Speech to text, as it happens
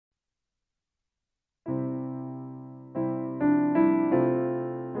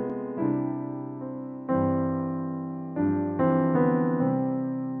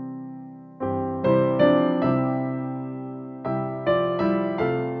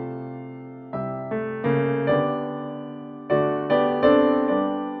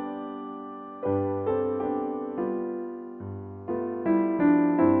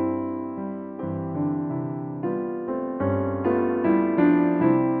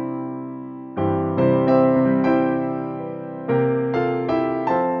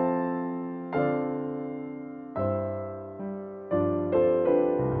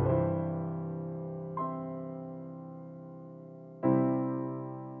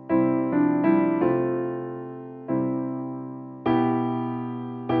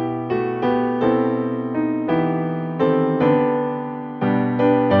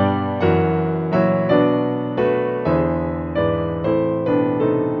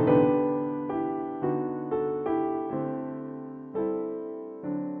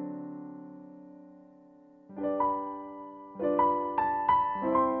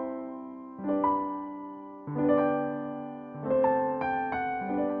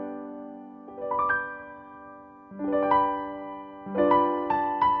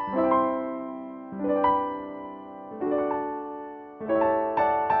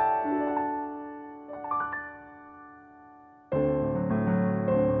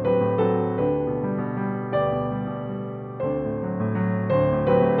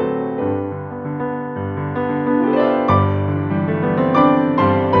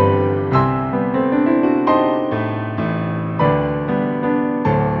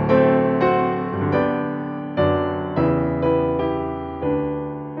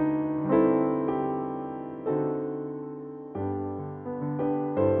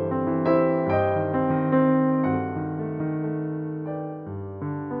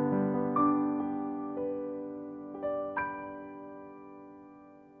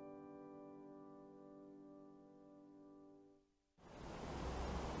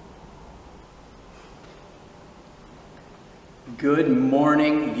Good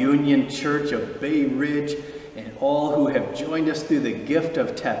morning, Union Church of Bay Ridge, and all who have joined us through the gift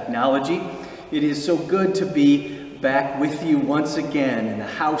of technology. It is so good to be back with you once again in the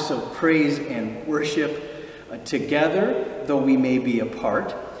house of praise and worship together, though we may be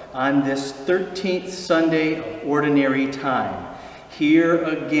apart, on this 13th Sunday of Ordinary Time. Here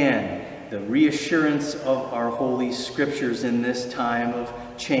again, the reassurance of our Holy Scriptures in this time of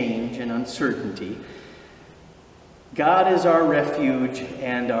change and uncertainty. God is our refuge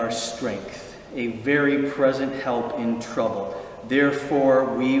and our strength, a very present help in trouble.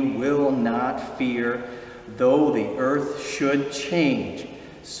 Therefore we will not fear, though the earth should change.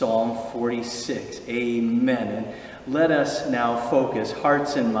 Psalm 46. Amen. And let us now focus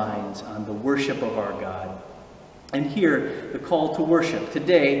hearts and minds on the worship of our God. And hear the call to worship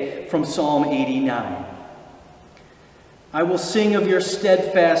today from Psalm 89. I will sing of your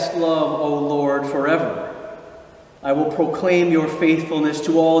steadfast love, O Lord, forever. I will proclaim your faithfulness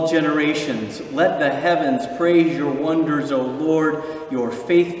to all generations. Let the heavens praise your wonders, O Lord, your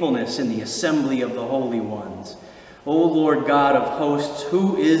faithfulness in the assembly of the holy ones. O Lord God of hosts,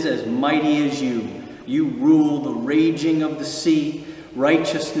 who is as mighty as you? You rule the raging of the sea.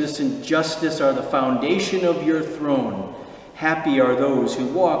 Righteousness and justice are the foundation of your throne. Happy are those who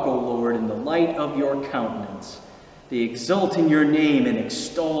walk, O Lord, in the light of your countenance. They exult in your name and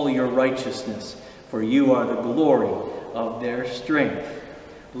extol your righteousness, for you are the glory of their strength.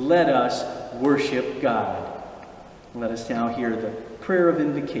 Let us worship God. Let us now hear the prayer of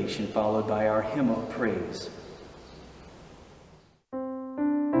invocation, followed by our hymn of praise.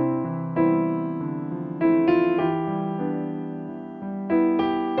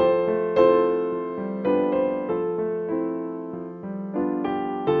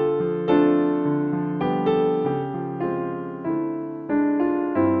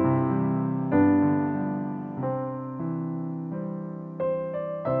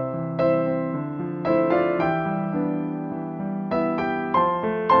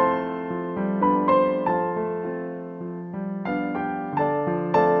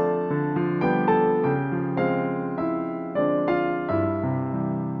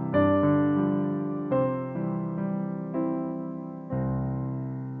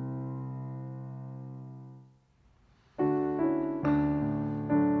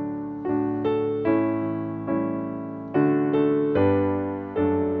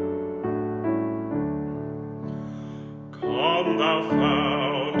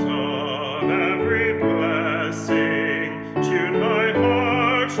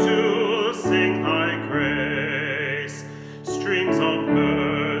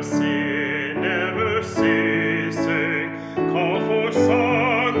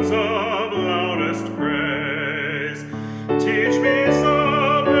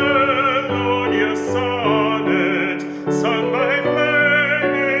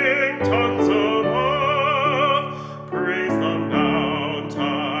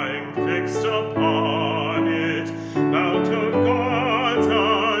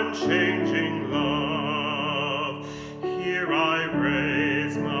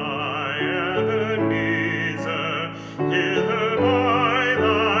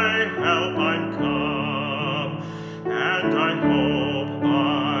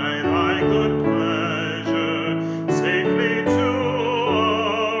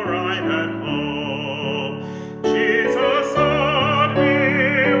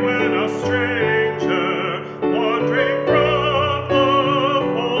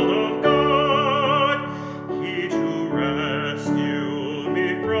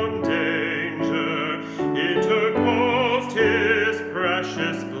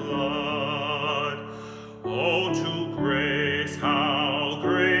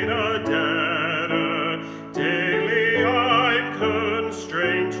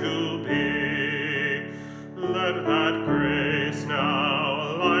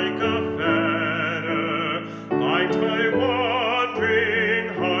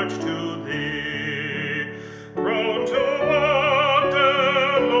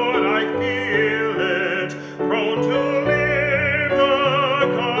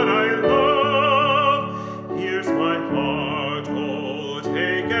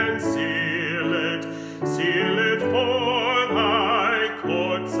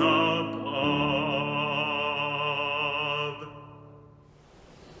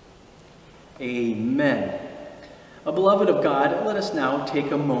 Amen. Beloved of God, let us now take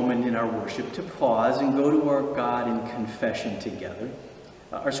a moment in our worship to pause and go to our God in confession together.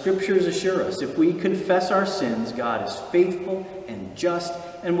 Our scriptures assure us if we confess our sins, God is faithful and just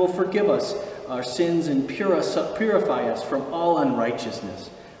and will forgive us our sins and purify us from all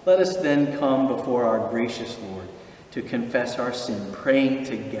unrighteousness. Let us then come before our gracious Lord, to confess our sin, praying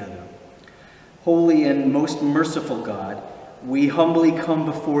together. Holy and most merciful God, we humbly come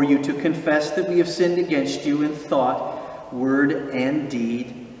before you to confess that we have sinned against you in thought, word, and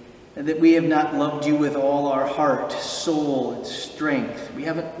deed, and that we have not loved you with all our heart, soul, and strength. We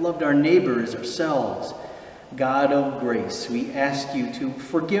haven't loved our neighbor as ourselves. God of grace, we ask you to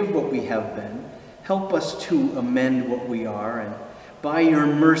forgive what we have been, help us to amend what we are, and by your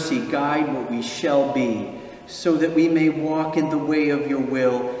mercy guide what we shall be, so that we may walk in the way of your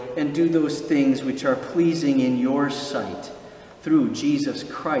will and do those things which are pleasing in your sight, through Jesus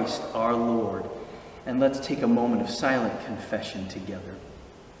Christ our Lord. And let's take a moment of silent confession together.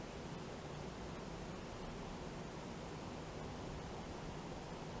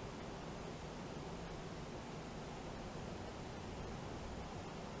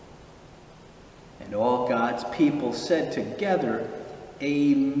 And all God's people said together,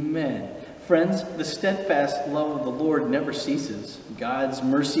 Amen. Friends, the steadfast love of the Lord never ceases. God's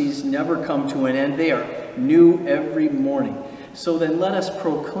mercies never come to an end. They are new every morning. So then let us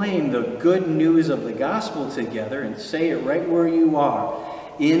proclaim the good news of the gospel together and say it right where you are.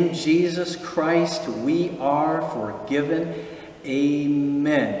 In Jesus Christ we are forgiven.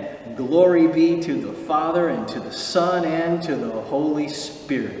 Amen. Glory be to the Father, and to the Son, and to the Holy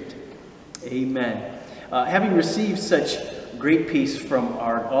Spirit. Amen. Having received such great peace from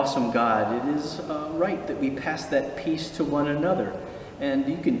our awesome God, it is right that we pass that peace to one another. And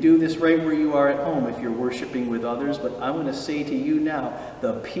you can do this right where you are at home if you're worshiping with others, but I want to say to you now,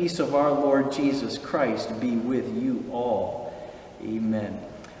 the peace of our Lord Jesus Christ be with you all. Amen.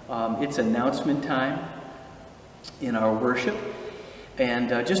 It's announcement time in our worship, and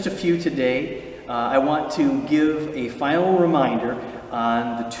just a few today. I want to give a final reminder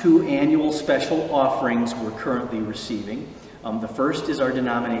on the 2 annual special offerings we're currently receiving. The first is our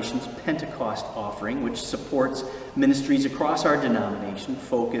denomination's Pentecost offering, which supports ministries across our denomination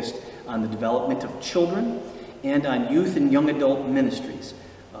focused on the development of children and on youth and young adult ministries,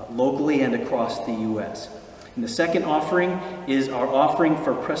 locally and across the U.S. And the second offering is our offering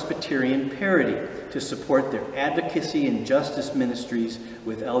for Presbyterian Parity to support their advocacy and justice ministries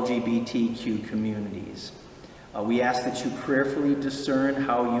with LGBTQ communities. We ask that you prayerfully discern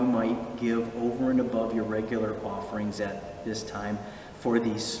how you might give over and above your regular offerings at this time for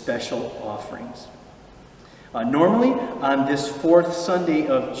these special offerings. Normally, on this 4th Sunday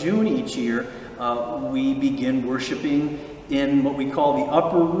of June each year, we begin worshiping in what we call the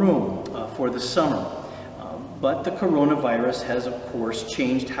upper room for the summer. But the coronavirus has, of course,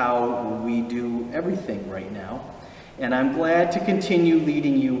 changed how we do everything right now. And I'm glad to continue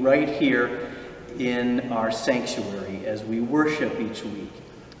leading you right here in our sanctuary as we worship each week.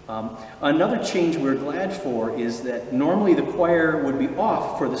 Another change we're glad for is that normally the choir would be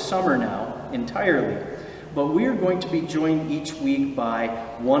off for the summer now entirely, but we are going to be joined each week by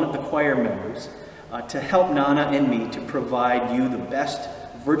one of the choir members to help Nana and me to provide you the best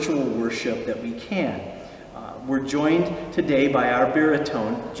virtual worship that we can. We're joined today by our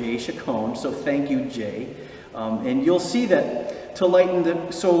baritone, Jay Chacon, so thank you, Jay. And you'll see that to lighten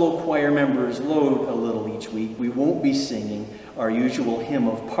the solo choir members' load a little each week, we won't be singing our usual hymn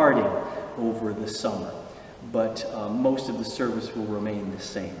of parting over the summer, but most of the service will remain the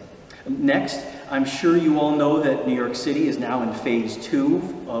same. Next, I'm sure you all know that New York City is now in phase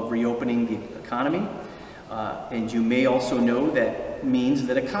 2 of reopening the economy, and you may also know that means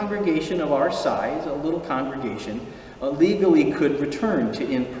that a congregation of our size, a little congregation, legally could return to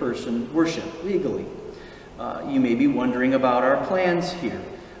in-person worship, legally. You may be wondering about our plans here,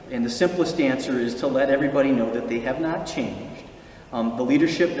 and the simplest answer is to let everybody know that they have not changed. The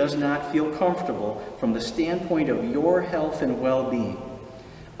leadership does not feel comfortable from the standpoint of your health and well-being,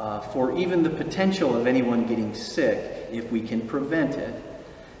 for even the potential of anyone getting sick, if we can prevent it,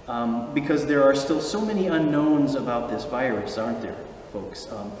 because there are still so many unknowns about this virus, aren't there, folks?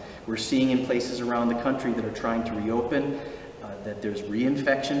 We're seeing in places around the country that are trying to reopen that there's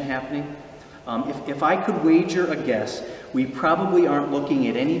reinfection happening. If I could wager a guess, we probably aren't looking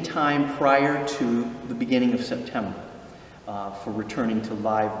at any time prior to the beginning of September for returning to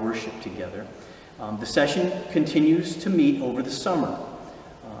live worship together. The session continues to meet over the summer.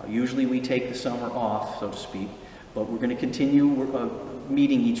 Usually we take the summer off, so to speak, but we're going to continue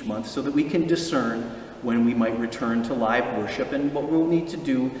meeting each month so that we can discern when we might return to live worship and what we'll need to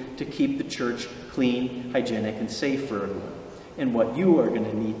do to keep the church clean, hygienic, and safe for everyone, and what you are going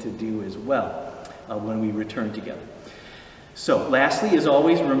to need to do as well when we return together. So lastly, as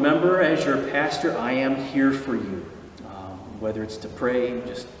always, remember, as your pastor, I am here for you. Whether it's to pray,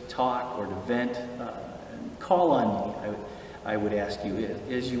 just talk, or to vent, call on me, I would ask you,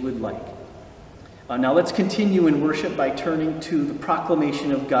 as you would like. Now let's continue in worship by turning to the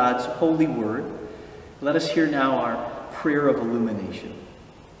proclamation of God's holy word. Let us hear now our prayer of illumination.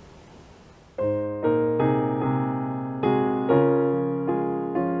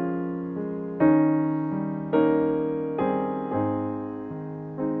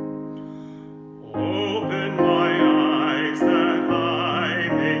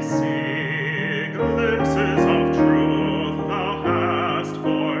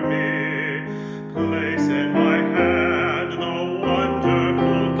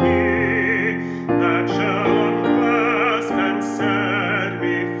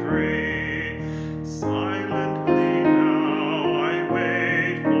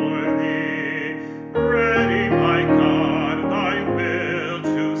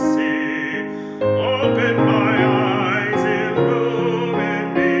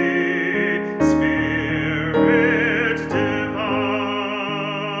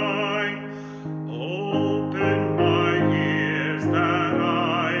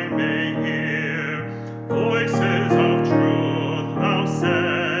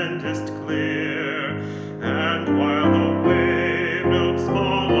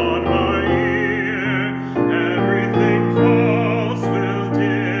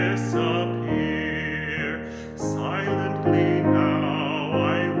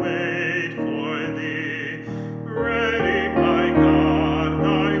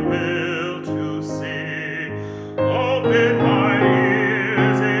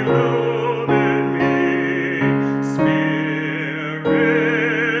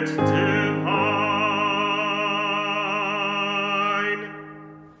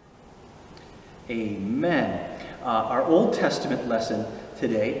 Our Old Testament lesson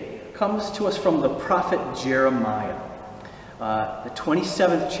today comes to us from the prophet Jeremiah, the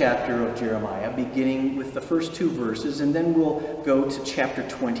 27th chapter of Jeremiah, beginning with the first 2 verses, and then we'll go to chapter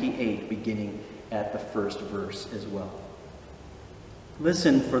 28, beginning at the first verse as well.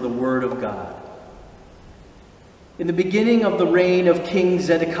 Listen for the word of God. In the beginning of the reign of King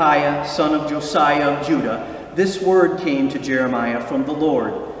Zedekiah, son of Josiah of Judah, this word came to Jeremiah from the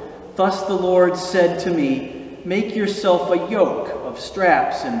Lord. Thus the Lord said to me, make yourself a yoke of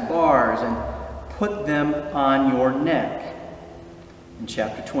straps and bars and put them on your neck. In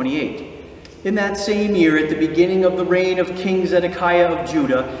chapter 28. In that same year, at the beginning of the reign of King Zedekiah of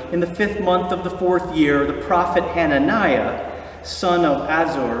Judah, in the 5th month of the 4th year, the prophet Hananiah, son of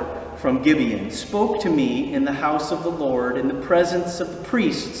Azur from Gibeon, spoke to me in the house of the Lord in the presence of the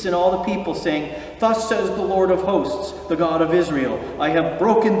priests and all the people, saying, thus says the Lord of hosts, the God of Israel, I have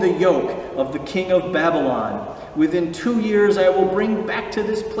broken the yoke of the king of Babylon. Within 2 years I will bring back to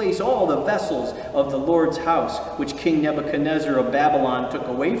this place all the vessels of the Lord's house, which King Nebuchadnezzar of Babylon took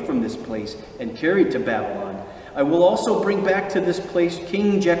away from this place and carried to Babylon. I will also bring back to this place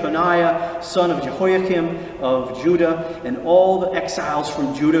King Jeconiah, son of Jehoiakim of Judah, and all the exiles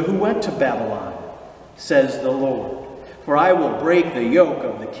from Judah who went to Babylon, says the Lord. For I will break the yoke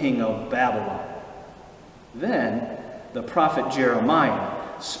of the king of Babylon. Then the prophet Jeremiah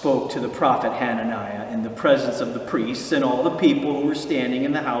spoke to the prophet Hananiah in the presence of the priests and all the people who were standing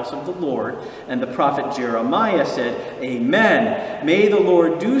in the house of the Lord. And the prophet Jeremiah said, Amen. May the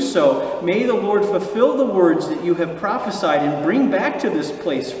Lord do so. May the Lord fulfill the words that you have prophesied and bring back to this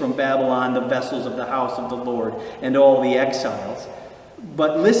place from Babylon the vessels of the house of the Lord and all the exiles.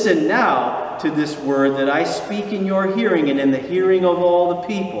 But listen now to this word that I speak in your hearing and in the hearing of all the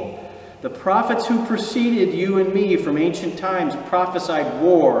people. The prophets who preceded you and me from ancient times prophesied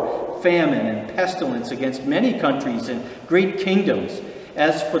war, famine, and pestilence against many countries and great kingdoms.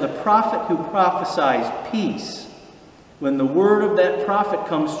 As for the prophet who prophesies peace, when the word of that prophet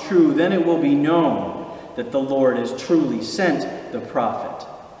comes true, then it will be known that the Lord has truly sent the prophet.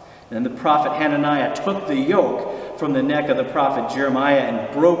 Then the prophet Hananiah took the yoke from the neck of the prophet Jeremiah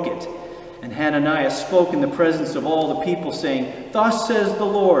and broke it. And Hananiah spoke in the presence of all the people, saying, Thus says the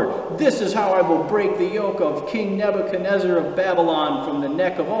Lord, this is how I will break the yoke of King Nebuchadnezzar of Babylon from the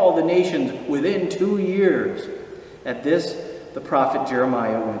neck of all the nations within 2 years. At this, the prophet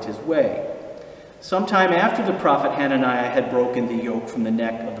Jeremiah went his way. Sometime after the prophet Hananiah had broken the yoke from the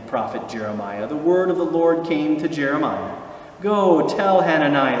neck of the prophet Jeremiah, the word of the Lord came to Jeremiah. Go, tell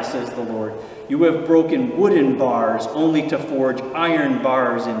Hananiah, says the Lord, you have broken wooden bars only to forge iron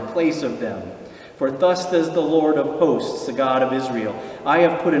bars in place of them. For thus says the Lord of hosts, the God of Israel, I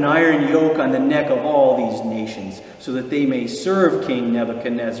have put an iron yoke on the neck of all these nations, so that they may serve King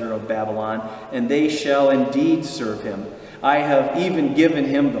Nebuchadnezzar of Babylon, and they shall indeed serve him. I have even given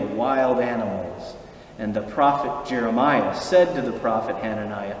him the wild animals. And the prophet Jeremiah said to the prophet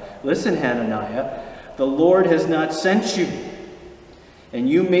Hananiah, Listen, Hananiah, the Lord has not sent you. and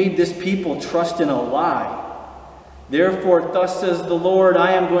you made this people trust in a lie. Therefore, thus says the Lord,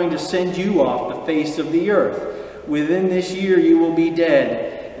 I am going to send you off the face of the earth. Within this year you will be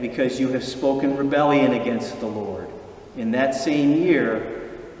dead, because you have spoken rebellion against the Lord. In that same year,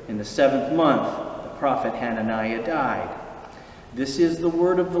 in the 7th month, the prophet Hananiah died. This is the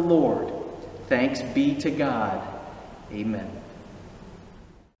word of the Lord. Thanks be to God. Amen.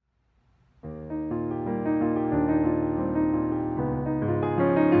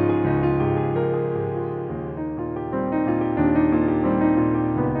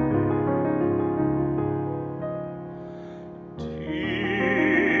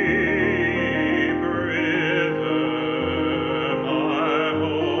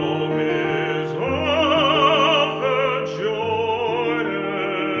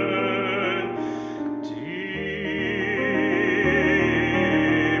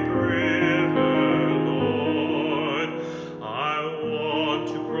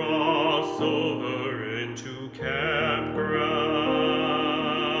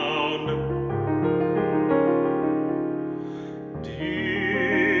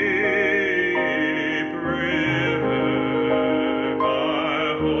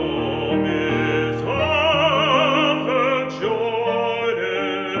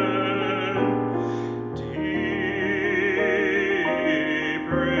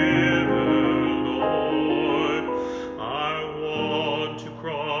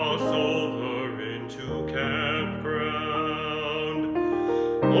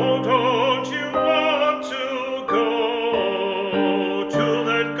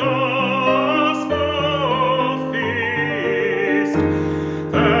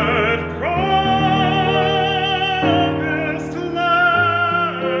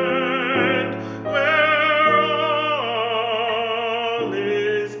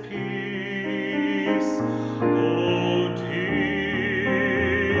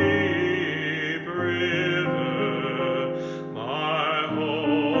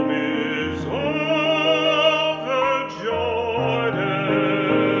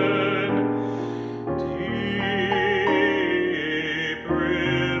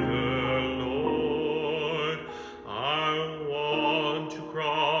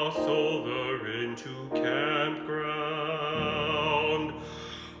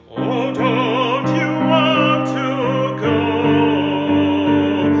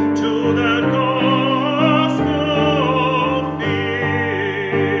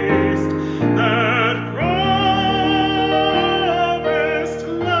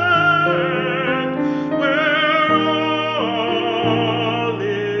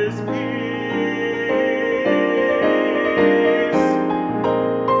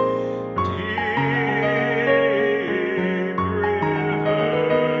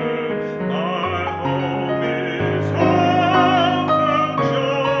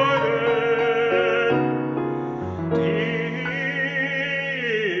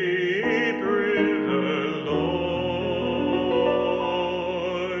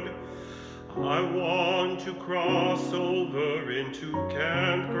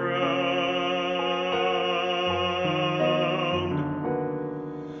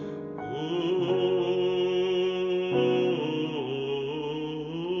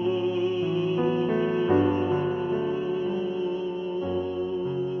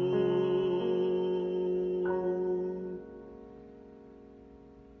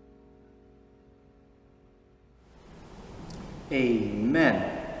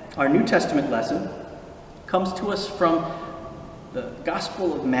 Amen. Our New Testament lesson comes to us from the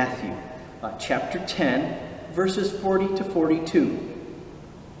Gospel of Matthew, chapter 10, verses 40 to 42.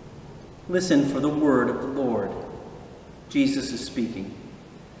 Listen for the word of the Lord. Jesus is speaking.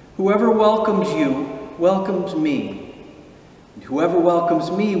 Whoever welcomes you welcomes me, and whoever welcomes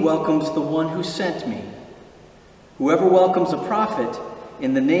me welcomes the one who sent me. Whoever welcomes a prophet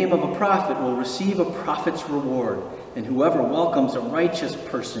in the name of a prophet will receive a prophet's reward. And whoever welcomes a righteous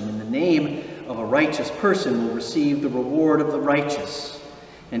person in the name of a righteous person will receive the reward of the righteous.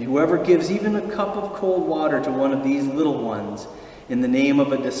 And whoever gives even a cup of cold water to one of these little ones in the name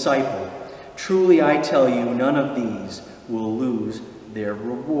of a disciple, truly I tell you, none of these will lose their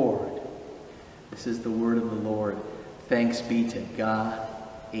reward. This is the word of the Lord. Thanks be to God.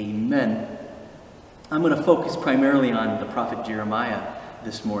 Amen. I'm going to focus primarily on the prophet Jeremiah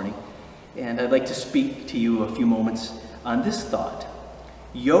this morning. And I'd like to speak to you a few moments on this thought.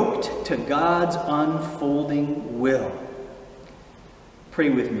 Yoked to God's unfolding will. Pray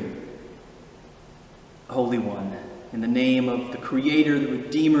with me. Holy One, in the name of the Creator, the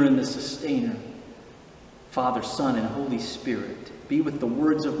Redeemer, and the Sustainer, Father, Son, and Holy Spirit, be with the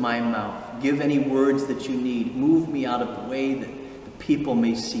words of my mouth. Give any words that you need. Move me out of the way that the people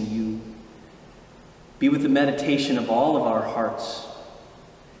may see you. Be with the meditation of all of our hearts,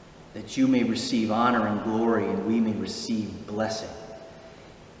 that you may receive honor and glory, and we may receive blessing.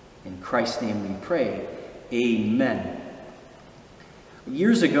 In Christ's name we pray, amen.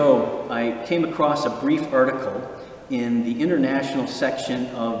 Years ago, I came across a brief article in the international section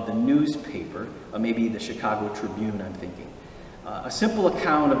of the newspaper, maybe the Chicago Tribune, I'm thinking. A simple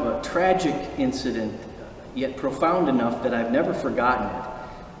account of a tragic incident, yet profound enough that I've never forgotten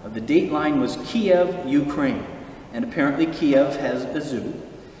it. The dateline was Kiev, Ukraine, and apparently Kiev has a zoo.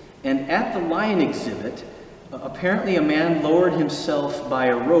 And at the lion exhibit, apparently a man lowered himself by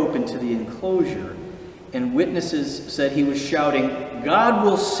a rope into the enclosure, and witnesses said he was shouting, "God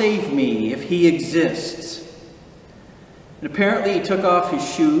will save me if he exists." And apparently he took off his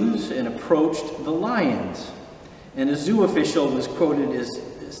shoes and approached the lions. And a zoo official was quoted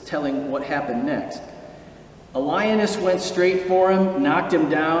as telling what happened next. A lioness went straight for him, knocked him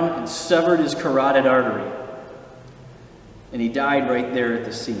down, and severed his carotid artery. And he died right there at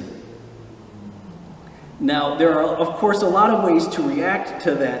the scene. Now, there are, of course, a lot of ways to react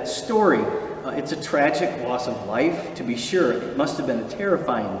to that story. It's a tragic loss of life, to be sure. It must have been a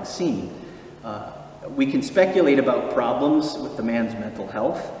terrifying scene. We can speculate about problems with the man's mental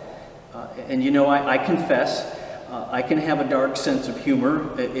health. And you know, I confess, I can have a dark sense of humor.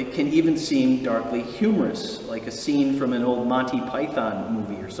 It can even seem darkly humorous, like a scene from an old Monty Python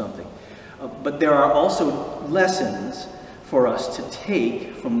movie or something. But there are also lessons for us to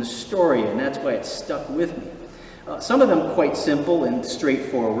take from the story, and that's why it stuck with me. Some of them quite simple and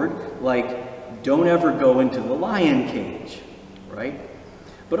straightforward, like don't ever go into the lion cage, right?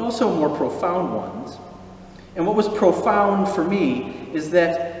 But also more profound ones. And what was profound for me is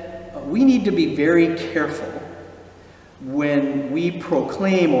that we need to be very careful when we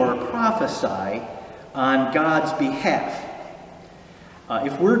proclaim or prophesy on God's behalf.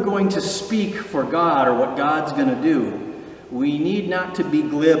 If we're going to speak for God or what God's going to do, we need not to be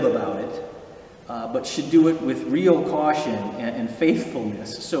glib about it, but should do it with real caution and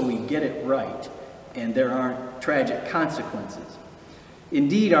faithfulness so we get it right and there aren't tragic consequences.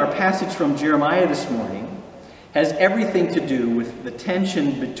 Indeed, our passage from Jeremiah this morning has everything to do with the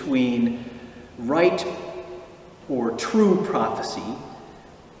tension between right or true prophecy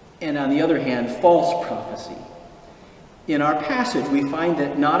and, on the other hand, false prophecy. In our passage, we find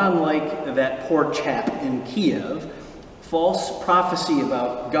that not unlike that poor chap in Kiev, false prophecy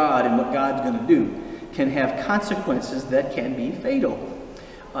about God and what God's going to do can have consequences that can be fatal.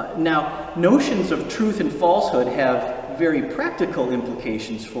 Now, notions of truth and falsehood have very practical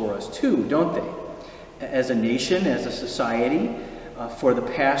implications for us too, don't they? As a nation, as a society, for the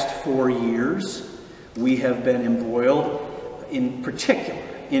past 4 years, we have been embroiled in particular,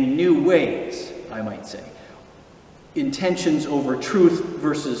 in new ways, I might say, in tensions over truth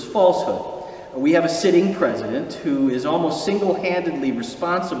versus falsehood. We have a sitting president who is almost single-handedly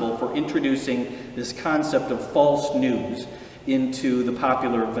responsible for introducing this concept of false news into the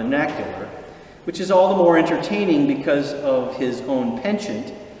popular vernacular, which is all the more entertaining because of his own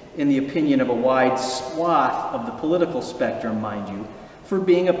penchant, in the opinion of a wide swath of the political spectrum, mind you, for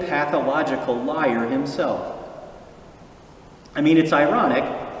being a pathological liar himself. I mean, it's ironic,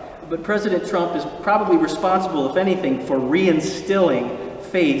 but President Trump is probably responsible, if anything, for reinstilling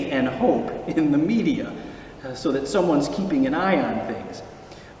faith and hope in the media, so that someone's keeping an eye on things.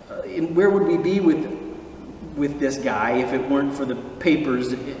 And where would we be with this guy if it weren't for the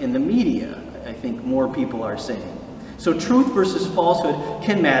papers and the media, I think more people are saying. So truth versus falsehood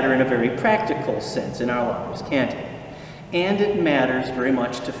can matter in a very practical sense in our lives, can't it? And it matters very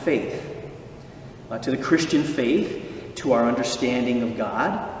much to faith, to the Christian faith, to our understanding of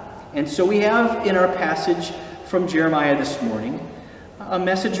God. And so we have in our passage from Jeremiah this morning a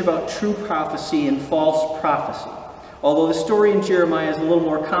message about true prophecy and false prophecy. Although the story in Jeremiah is a little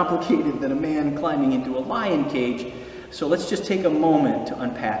more complicated than a man climbing into a lion cage, so let's just take a moment to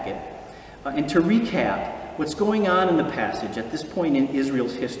unpack it. And to recap what's going on in the passage at this point in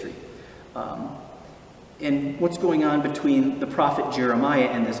Israel's history. And what's going on between the prophet Jeremiah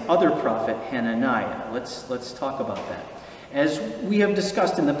and this other prophet Hananiah. Let's talk about that. As we have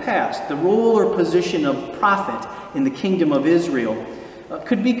discussed in the past, the role or position of prophet in the kingdom of Israel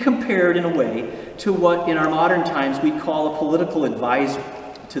could be compared in a way to what in our modern times we call a political advisor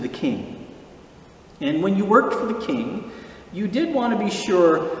to the king. And when you worked for the king, you did want to be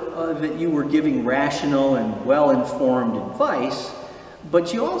sure that you were giving rational and well-informed advice,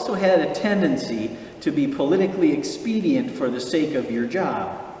 but you also had a tendency to be politically expedient for the sake of your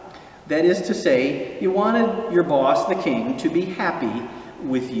job. That is to say, you wanted your boss, the king, to be happy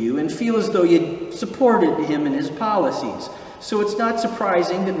with you and feel as though you supported him and his policies. So it's not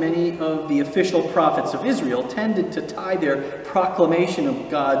surprising that many of the official prophets of Israel tended to tie their proclamation of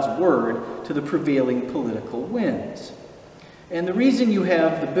God's word to the prevailing political winds. And the reason you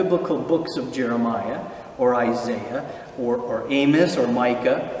have the biblical books of Jeremiah or Isaiah or Amos or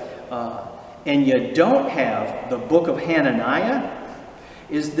Micah, and you don't have the book of Hananiah,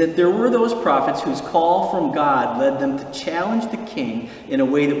 is that there were those prophets whose call from God led them to challenge the king in a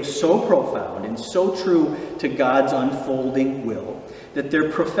way that was so profound and so true to God's unfolding will that their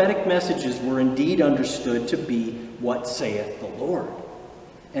prophetic messages were indeed understood to be what saith the Lord,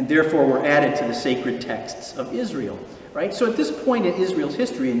 and therefore were added to the sacred texts of Israel. Right? So at this point in Israel's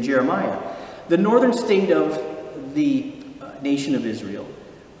history in Jeremiah, the northern state of the nation of Israel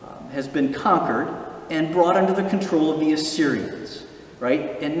has been conquered and brought under the control of the Assyrians.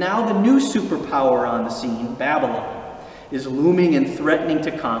 Right? And now the new superpower on the scene, Babylon, is looming and threatening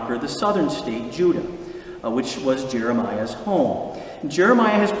to conquer the southern state, Judah, which was Jeremiah's home. And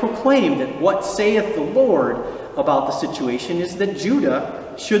Jeremiah has proclaimed that what saith the Lord about the situation is that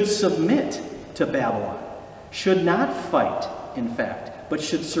Judah should submit to Babylon, should not fight, in fact, but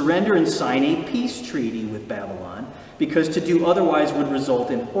should surrender and sign a peace treaty with Babylon, because to do otherwise would result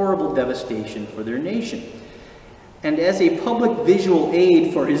in horrible devastation for their nation. And as a public visual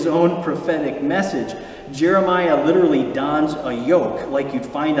aid for his own prophetic message, Jeremiah literally dons a yoke, like you'd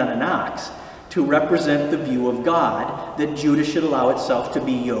find on an ox, to represent the view of God that Judah should allow itself to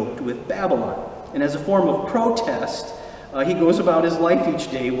be yoked with Babylon. And as a form of protest, he goes about his life each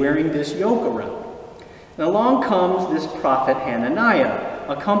day wearing this yoke around. And along comes this prophet Hananiah,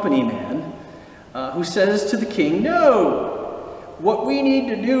 a company man, who says to the king, "No, what we need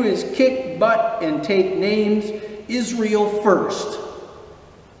to do is kick butt and take names Israel first,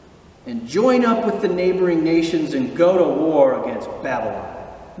 and join up with the neighboring nations and go to war against Babylon.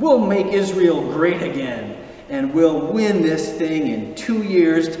 We'll make Israel great again, and we'll win this thing in 2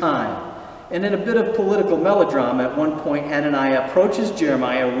 years' time." And in a bit of political melodrama, at one point, Hananiah approaches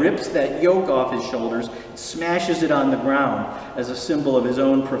Jeremiah, rips that yoke off his shoulders, smashes it on the ground as a symbol of his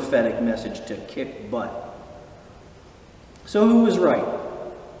own prophetic message to kick butt. So who was right?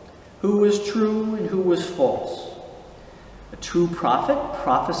 Who was true and who was false? A true prophet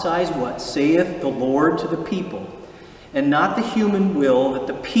prophesies what saith the Lord to the people, and not the human will that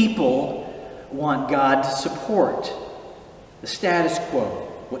the people want God to support. The status quo,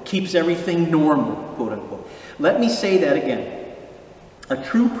 what keeps everything normal, quote unquote. Let me say that again. A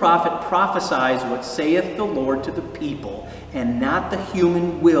true prophet prophesies what saith the Lord to the people, and not the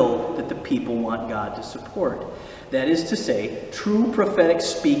human will that the people want God to support. That is to say, true prophetic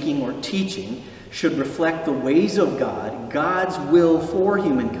speaking or teaching should reflect the ways of God, God's will for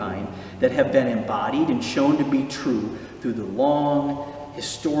humankind, that have been embodied and shown to be true through the long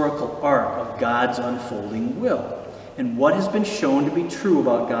historical arc of God's unfolding will, and what has been shown to be true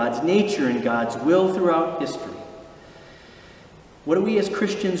about God's nature and God's will throughout history. What do we as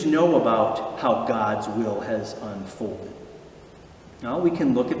Christians know about how God's will has unfolded? Now, we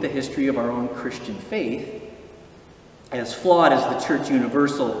can look at the history of our own Christian faith, as flawed as the Church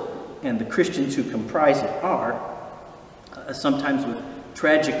Universal and the Christians who comprise it are, sometimes with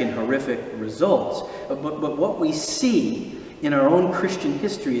tragic and horrific results. But what we see in our own Christian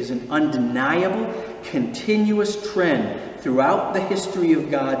history is an undeniable, continuous trend throughout the history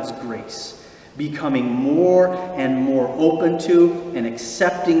of God's grace, becoming more and more open to and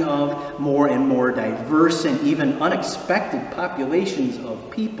accepting of more and more diverse and even unexpected populations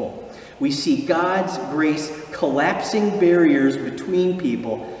of people. We see God's grace collapsing barriers between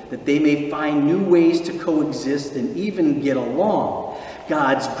people that they may find new ways to coexist and even get along.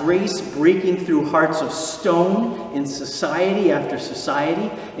 God's grace breaking through hearts of stone in society after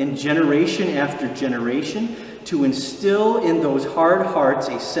society, in generation after generation, to instill in those hard hearts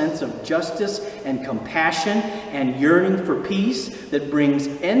a sense of justice and compassion and yearning for peace that brings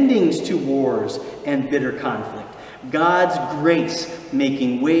endings to wars and bitter conflict. God's grace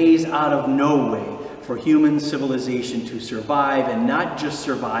making ways out of no way for human civilization to survive, and not just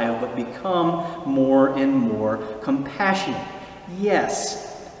survive, but become more and more compassionate.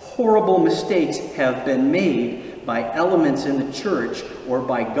 Yes, horrible mistakes have been made by elements in the church or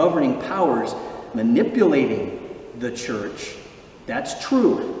by governing powers manipulating the church. That's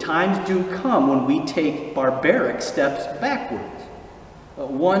true. Times do come when we take barbaric steps backwards.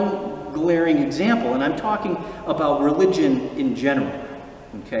 One glaring example, and I'm talking about religion in general,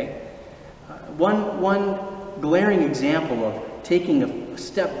 okay? One glaring example of taking a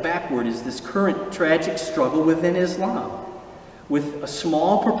step backward is this current tragic struggle within Islam, with a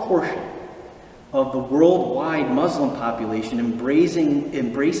small proportion of the worldwide Muslim population embracing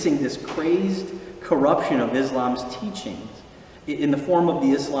this crazed corruption of Islam's teachings in the form of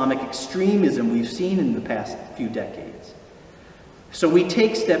the Islamic extremism we've seen in the past few decades. So we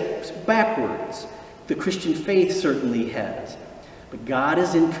take steps backwards. The Christian faith certainly has. But God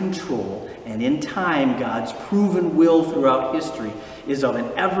is in control, and in time, God's proven will throughout history is of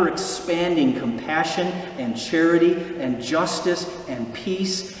an ever-expanding compassion and charity and justice and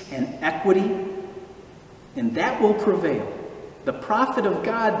peace and equity, and that will prevail. The prophet of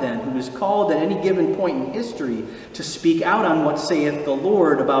God, then, who is called at any given point in history to speak out on what saith the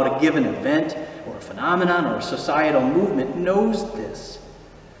Lord about a given event or a phenomenon or a societal movement, knows this.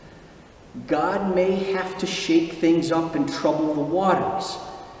 God may have to shake things up and trouble the waters.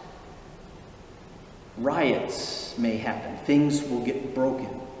 Riots may happen. Things will get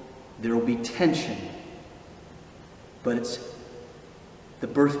broken. There will be tension. But it's the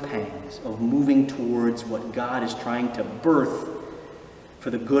birth pangs of moving towards what God is trying to birth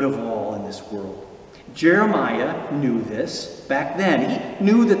for the good of all in this world. Jeremiah knew this back then. He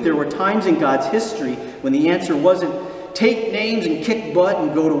knew that there were times in God's history when the answer wasn't take names and kick butt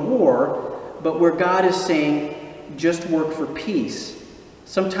and go to war, but where God is saying, just work for peace.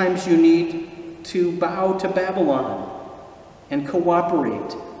 Sometimes you need to bow to Babylon and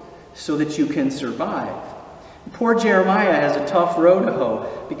cooperate so that you can survive. Poor Jeremiah has a tough row to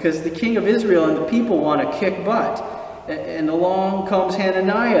hoe because the king of Israel and the people want to kick butt. And along comes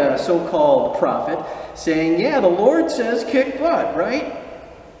Hananiah, a so-called prophet, saying, yeah, the Lord says kick butt, right?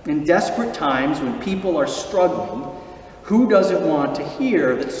 In desperate times when people are struggling, who doesn't want to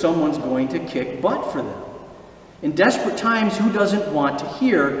hear that someone's going to kick butt for them? In desperate times, who doesn't want to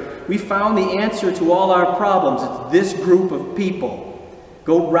hear, we found the answer to all our problems. It's this group of people.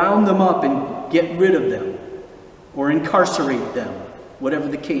 Go round them up and get rid of them, or incarcerate them, whatever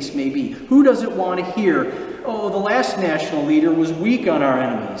the case may be. Who doesn't want to hear, oh, the last national leader was weak on our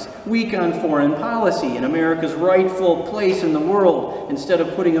enemies, weak on foreign policy and America's rightful place in the world instead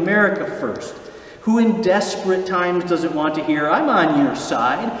of putting America first? Who in desperate times doesn't want to hear, I'm on your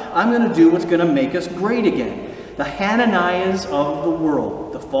side, I'm going to do what's going to make us great again? The Hananiahs of the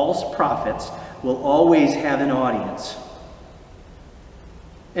world, the false prophets, will always have an audience.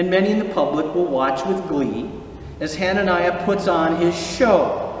 And many in the public will watch with glee as Hananiah puts on his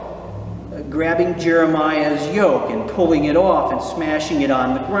show, grabbing Jeremiah's yoke and pulling it off and smashing it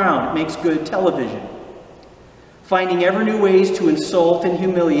on the ground. It makes good television. Finding ever new ways to insult and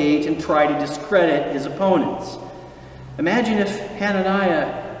humiliate and try to discredit his opponents. Imagine if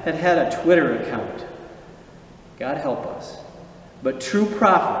Hananiah had had a Twitter account. God help us. But true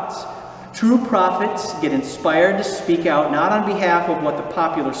prophets get inspired to speak out not on behalf of what the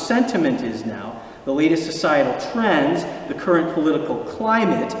popular sentiment is now, the latest societal trends, the current political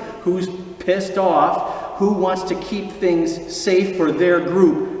climate, who's pissed off, who wants to keep things safe for their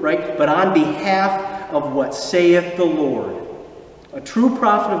group, right? But on behalf of what saith the Lord. A true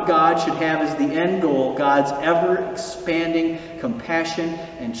prophet of God should have as the end goal God's ever-expanding compassion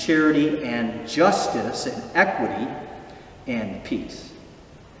and charity and justice and equity and peace.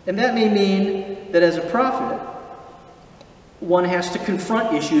 And that may mean that as a prophet, one has to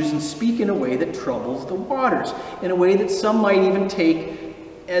confront issues and speak in a way that troubles the waters, in a way that some might even take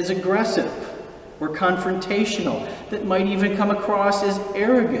as aggressive or confrontational, that might even come across as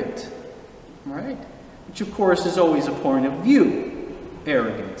arrogant, right? Which, of course, is always a point of view.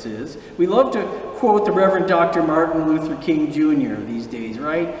 Arrogance is. We love to quote the Reverend Dr. Martin Luther King Jr. these days,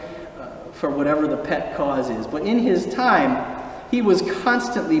 right? For whatever the pet cause is. But in his time, he was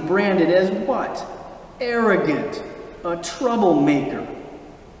constantly branded as what? Arrogant, a troublemaker,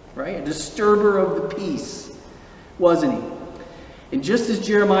 right? A disturber of the peace, wasn't he? And just as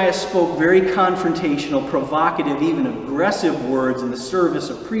Jeremiah spoke very confrontational, provocative, even aggressive words in the service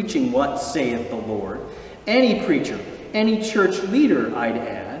of preaching what saith the Lord, any preacher, any church leader, I'd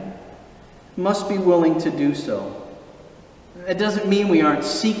add, must be willing to do so. That doesn't mean we aren't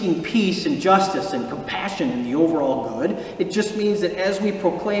seeking peace and justice and compassion in the overall good. It just means that as we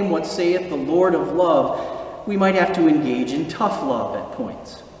proclaim what saith the Lord of love, we might have to engage in tough love at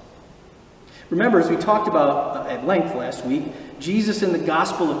points. Remember, as we talked about at length last week, Jesus in the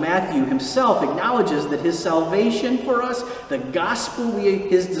Gospel of Matthew himself acknowledges that his salvation for us, the gospel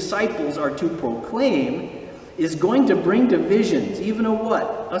his disciples are to proclaim, is going to bring divisions, even a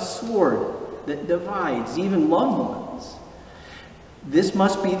what? A sword that divides even loved ones. This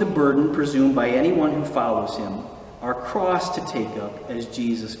must be the burden presumed by anyone who follows him, our cross to take up, as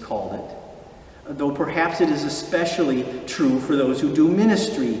Jesus called it. Though perhaps it is especially true for those who do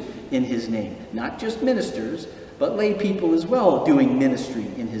ministry in his name. Not just ministers, but lay people as well doing ministry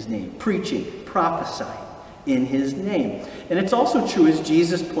in his name, preaching, prophesying, in his name. And it's also true, as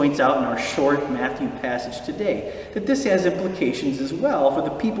Jesus points out in our short Matthew passage today, that this has implications as well for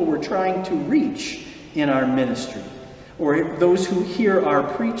the people we're trying to reach in our ministry, or those who hear our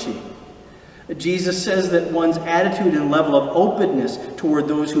preaching. Jesus says that one's attitude and level of openness toward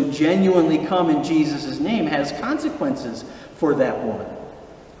those who genuinely come in Jesus' name has consequences for that one.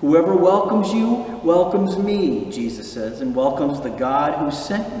 Whoever welcomes you welcomes me, Jesus says, and welcomes the God who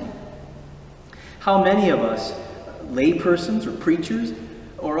sent me. How many of us, laypersons or preachers,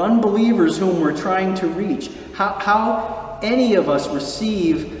 or unbelievers whom we're trying to reach, how any of us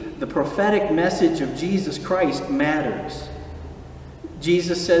receive the prophetic message of Jesus Christ matters.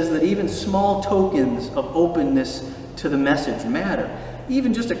 Jesus says that even small tokens of openness to the message matter.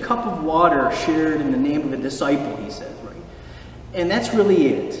 Even just a cup of water shared in the name of a disciple, he says, right? And that's really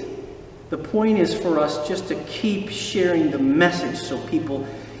it. The point is for us just to keep sharing the message so people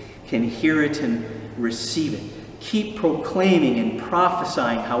can hear it and receive it. Keep proclaiming and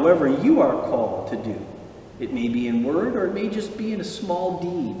prophesying however you are called to do. It may be in word or it may just be in a small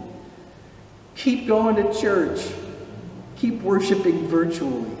deed. Keep going to church. Keep worshiping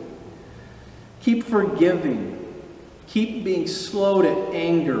virtually. Keep forgiving. Keep being slow to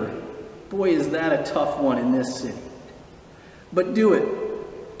anger. Boy, is that a tough one in this city. But do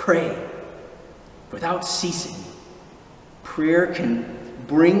it. Pray without ceasing. Prayer can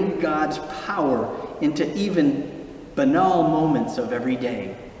bring God's power into even banal moments of every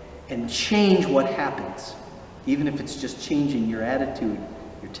day and change what happens, even if it's just changing your attitude,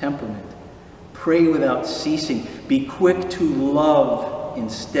 your temperament. Pray without ceasing. Be quick to love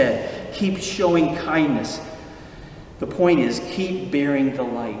instead. Keep showing kindness. The point is, keep bearing the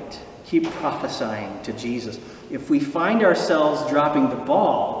light. Keep prophesying to Jesus. If we find ourselves dropping the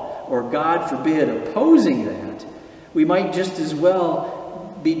ball, or God forbid, opposing that, we might just as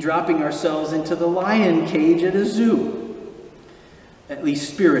well be dropping ourselves into the lion cage at a zoo. At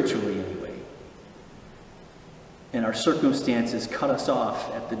least spiritually, anyway. And our circumstances cut us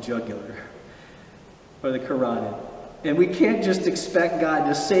off at the jugular or the carotid. And we can't just expect God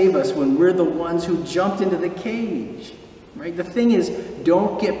to save us when we're the ones who jumped into the cage. Right? The thing is,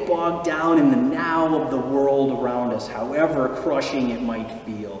 don't get bogged down in the now of the world around us, however crushing it might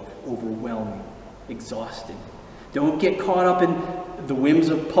feel, overwhelming, exhausting. Don't get caught up in the whims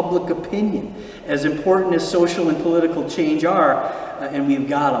of public opinion. As important as social and political change are, and we've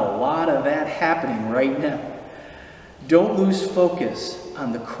got a lot of that happening right now, don't lose focus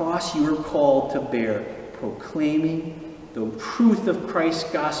on the cross you are called to bear, proclaiming the truth of Christ's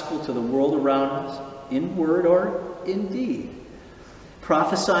gospel to the world around us, in word or in deed.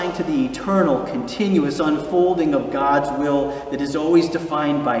 Prophesying to the eternal, continuous unfolding of God's will that is always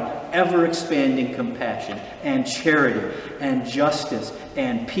defined by ever-expanding compassion and charity and justice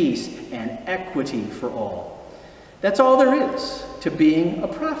and peace and equity for all. That's all there is to being a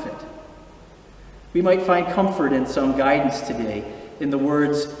prophet. We might find comfort and some guidance today in the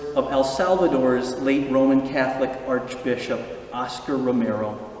words of El Salvador's late Roman Catholic Archbishop Oscar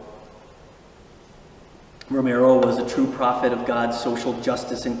Romero. Romero was a true prophet of God's social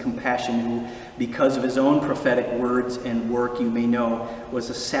justice and compassion who, because of his own prophetic words and work, you may know, was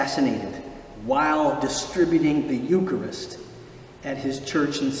assassinated while distributing the Eucharist at his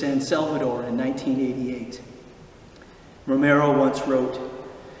church in San Salvador in 1988. Romero once wrote,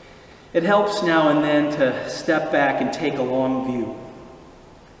 "It helps now and then to step back and take a long view.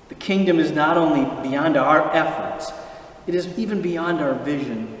 The kingdom is not only beyond our efforts, it is even beyond our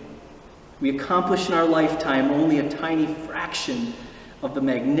vision. We accomplish in our lifetime only a tiny fraction of the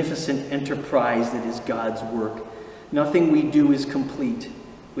magnificent enterprise that is God's work. Nothing we do is complete,"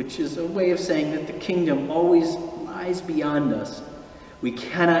 which is a way of saying that the kingdom always lies beyond us. We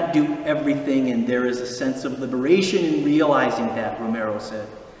cannot do everything, and there is a sense of liberation in realizing that, Romero said.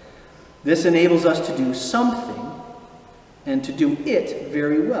 This enables us to do something, and to do it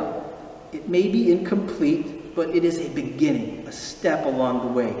very well. It may be incomplete, but it is a beginning, a step along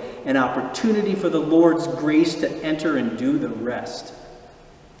the way, an opportunity for the Lord's grace to enter and do the rest.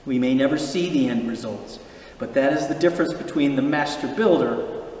 We may never see the end results, but that is the difference between the master builder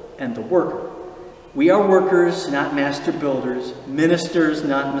and the worker. We are workers, not master builders, ministers,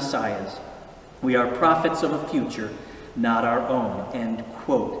 not messiahs. We are prophets of a future, not our own. End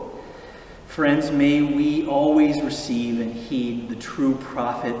quote. Friends, may we always receive and heed the true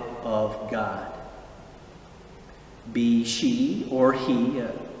prophet of God. Be she or he a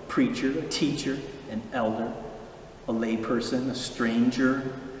preacher, a teacher, an elder, a layperson, a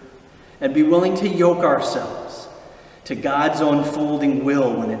stranger, and be willing to yoke ourselves to God's unfolding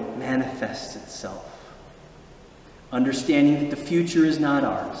will when it manifests itself. Understanding that the future is not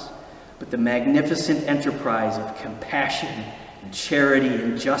ours, but the magnificent enterprise of compassion and charity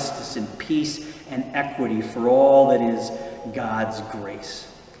and justice and peace and equity for all that is God's grace.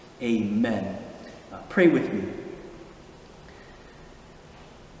 Amen. Pray with me.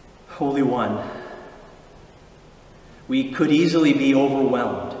 Holy One, we could easily be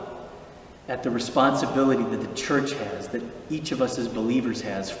overwhelmed at the responsibility that the church has, that each of us as believers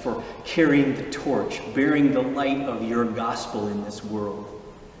has, for carrying the torch, bearing the light of your gospel in this world.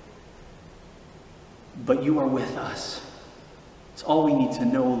 But you are with us. It's all we need to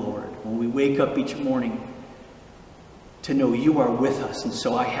know, Lord, when we wake up each morning, to know you are with us. And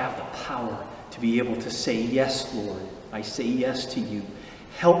so I have the power to be able to say, yes, Lord, I say yes to you.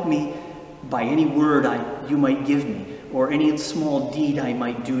 Help me by any word you might give me, or any small deed I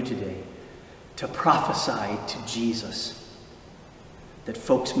might do today, to prophesy to Jesus, that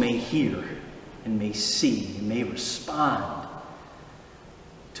folks may hear and may see and may respond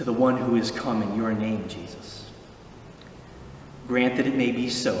to the one who is come in your name, Jesus. Grant that it may be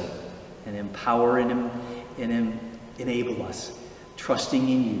so, and empower and enable us, trusting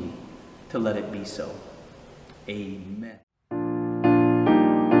in you, to let it be so. Amen.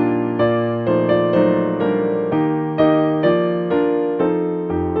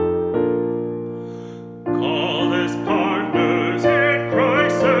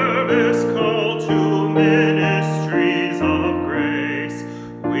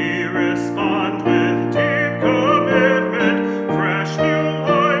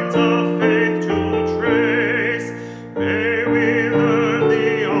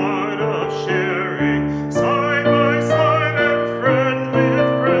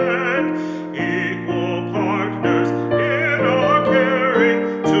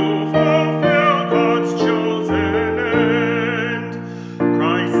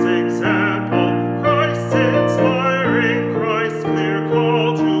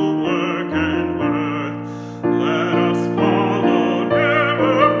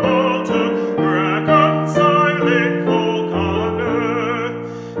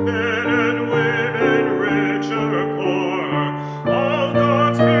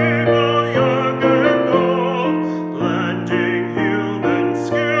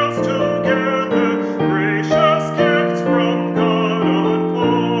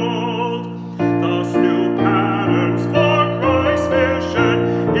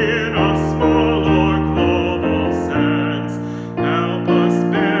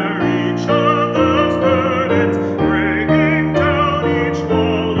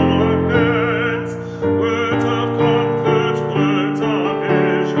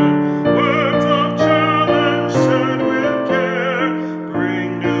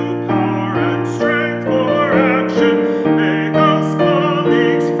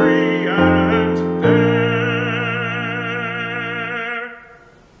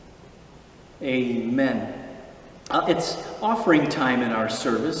 It's offering time in our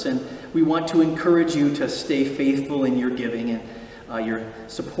service, and we want to encourage you to stay faithful in your giving and your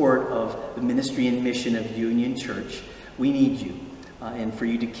support of the ministry and mission of Union Church. We need you, and for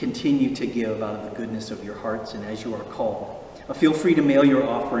you to continue to give out of the goodness of your hearts and as you are called. Feel free to mail your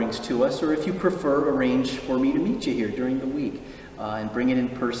offerings to us, or if you prefer, arrange for me to meet you here during the week and bring it in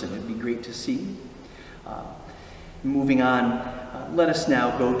person. It'd be great to see you. Moving on, let us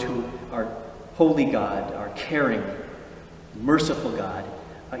now go to our holy God, our caring, merciful God,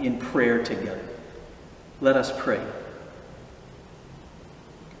 in prayer together. Let us pray.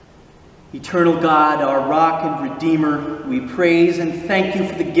 Eternal God, our rock and redeemer, we praise and thank you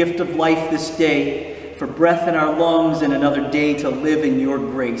for the gift of life this day, for breath in our lungs and another day to live in your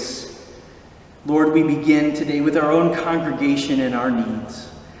grace. Lord, we begin today with our own congregation and our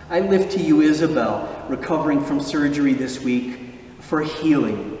needs. I lift to you Isabel, recovering from surgery this week, for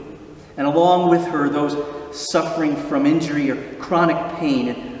healing. And along with her, those suffering from injury or chronic pain,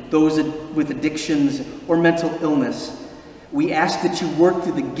 and those with addictions or mental illness. We ask that you work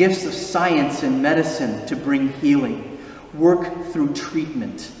through the gifts of science and medicine to bring healing. Work through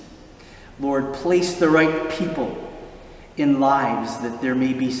treatment. Lord, place the right people in lives that there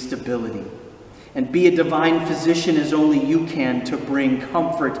may be stability. And be a divine physician as only you can to bring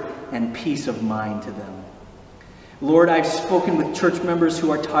comfort and peace of mind to them. Lord, I've spoken with church members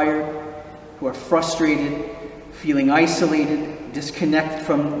who are tired, who are frustrated, feeling isolated, disconnected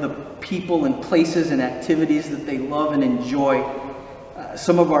from the people and places and activities that they love and enjoy.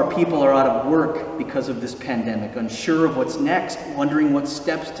 Some of our people are out of work because of this pandemic, unsure of what's next, wondering what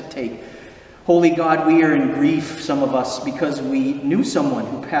steps to take. Holy God, we are in grief, some of us, because we knew someone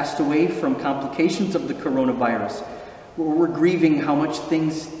who passed away from complications of the coronavirus. We're grieving how much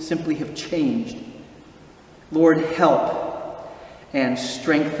things simply have changed. Lord, help and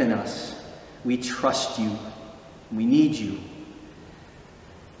strengthen us. We trust you. We need you.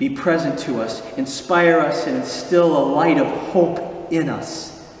 Be present to us, inspire us, and instill a light of hope in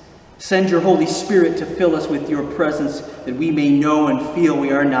us. Send your Holy Spirit to fill us with your presence, that we may know and feel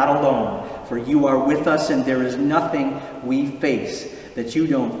we are not alone. For you are with us, and there is nothing we face that you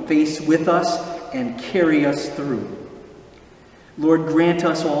don't face with us and carry us through. Lord, grant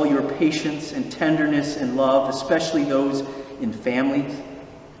us all your patience and tenderness and love, especially those in families,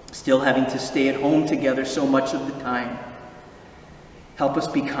 still having to stay at home together so much of the time. Help us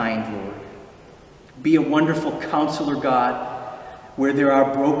be kind, Lord. Be a wonderful counselor, God, where there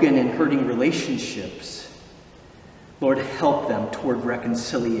are broken and hurting relationships. Lord, help them toward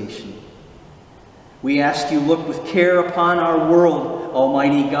reconciliation. We ask you, look with care upon our world,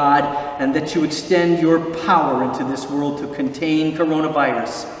 Almighty God, and that you extend your power into this world to contain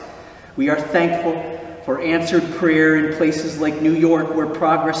coronavirus. We are thankful for answered prayer in places like New York where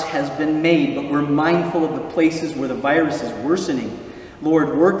progress has been made, but we're mindful of the places where the virus is worsening.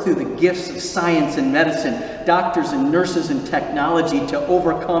 Lord, work through the gifts of science and medicine, doctors and nurses and technology to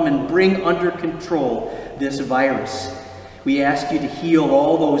overcome and bring under control this virus. We ask you to heal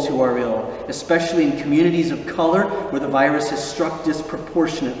all those who are ill, especially in communities of color where the virus has struck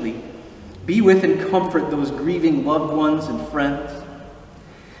disproportionately. Be with and comfort those grieving loved ones and friends.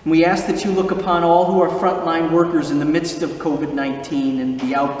 And we ask that you look upon all who are frontline workers in the midst of COVID-19 and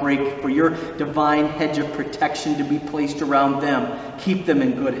the outbreak, for your divine hedge of protection to be placed around them. Keep them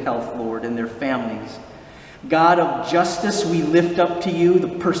in good health, Lord, and their families. God of justice, we lift up to you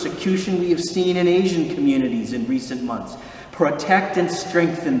the persecution we have seen in Asian communities in recent months. Protect and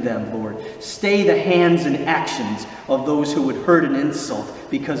strengthen them, Lord. Stay the hands and actions of those who would hurt and insult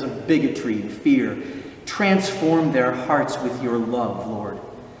because of bigotry and fear. Transform their hearts with your love, Lord.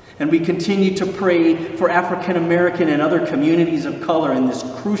 And we continue to pray for African American and other communities of color in this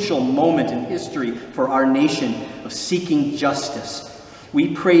crucial moment in history for our nation of seeking justice.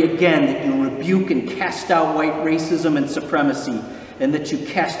 We pray again that you rebuke and cast out white racism and supremacy, and that you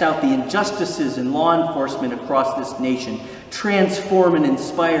cast out the injustices in law enforcement across this nation. Transform and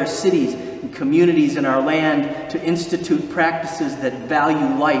inspire cities and communities in our land to institute practices that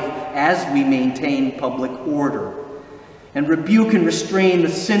value life as we maintain public order. And rebuke and restrain the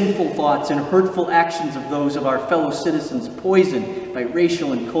sinful thoughts and hurtful actions of those of our fellow citizens poisoned by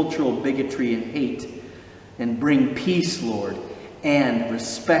racial and cultural bigotry and hate. And bring peace, Lord, and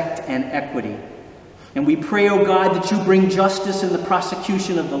respect and equity. And we pray, O God, that you bring justice in the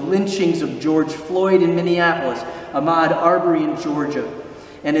prosecution of the lynchings of George Floyd in Minneapolis, Ahmaud Arbery in Georgia,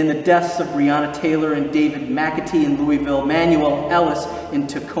 and in the deaths of Breonna Taylor and David McAtee in Louisville, Manuel Ellis in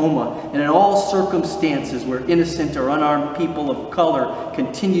Tacoma, and in all circumstances where innocent or unarmed people of color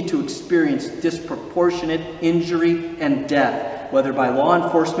continue to experience disproportionate injury and death, whether by law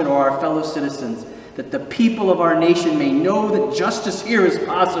enforcement or our fellow citizens, that the people of our nation may know that justice here is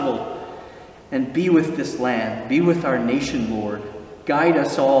possible. And be with this land, be with our nation, Lord. Guide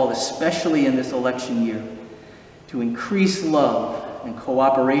us all, especially in this election year, to increase love and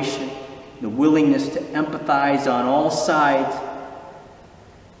cooperation, the willingness to empathize on all sides,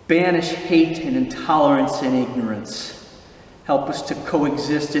 banish hate and intolerance and ignorance. Help us to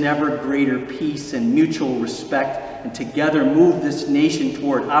coexist in ever greater peace and mutual respect, and together move this nation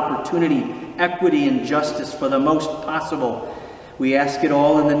toward opportunity, equity, and justice for the most possible. We ask it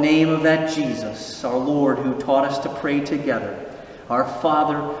all in the name of that Jesus, our Lord, who taught us to pray together. Our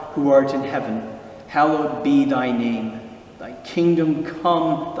Father, who art in heaven, hallowed be thy name. Thy kingdom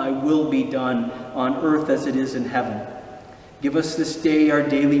come, thy will be done, on earth as it is in heaven. Give us this day our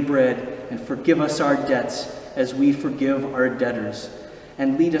daily bread, and forgive us our debts as we forgive our debtors.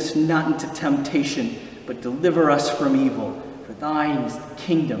 And lead us not into temptation, but deliver us from evil. For thine is the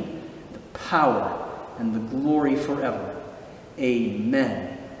kingdom, the power, and the glory forever.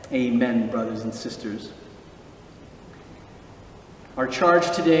 Amen. Amen, brothers and sisters. Our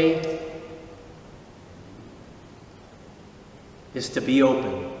charge today is to be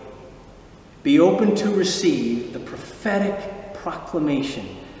open. Be open to receive the prophetic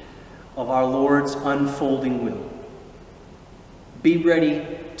proclamation of our Lord's unfolding will. Be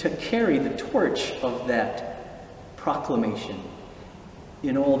ready to carry the torch of that proclamation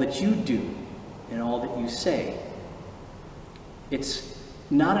in all that you do, in all that you say. It's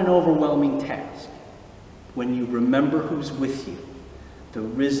not an overwhelming task when you remember who's with you, the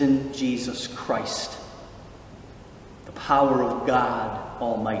risen Jesus Christ, the power of God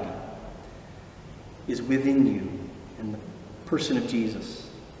Almighty is within you, and the person of Jesus,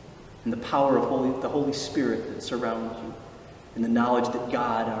 and the power of the Holy Spirit that surrounds you, and the knowledge that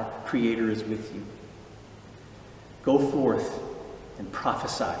God, our Creator, is with you. Go forth and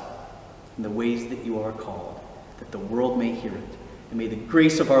prophesy in the ways that you are called, that the world may hear it. And may the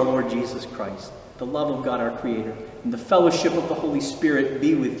grace of our Lord Jesus Christ, the love of God our Creator, and the fellowship of the Holy Spirit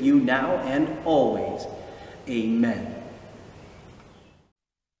be with you now and always. Amen.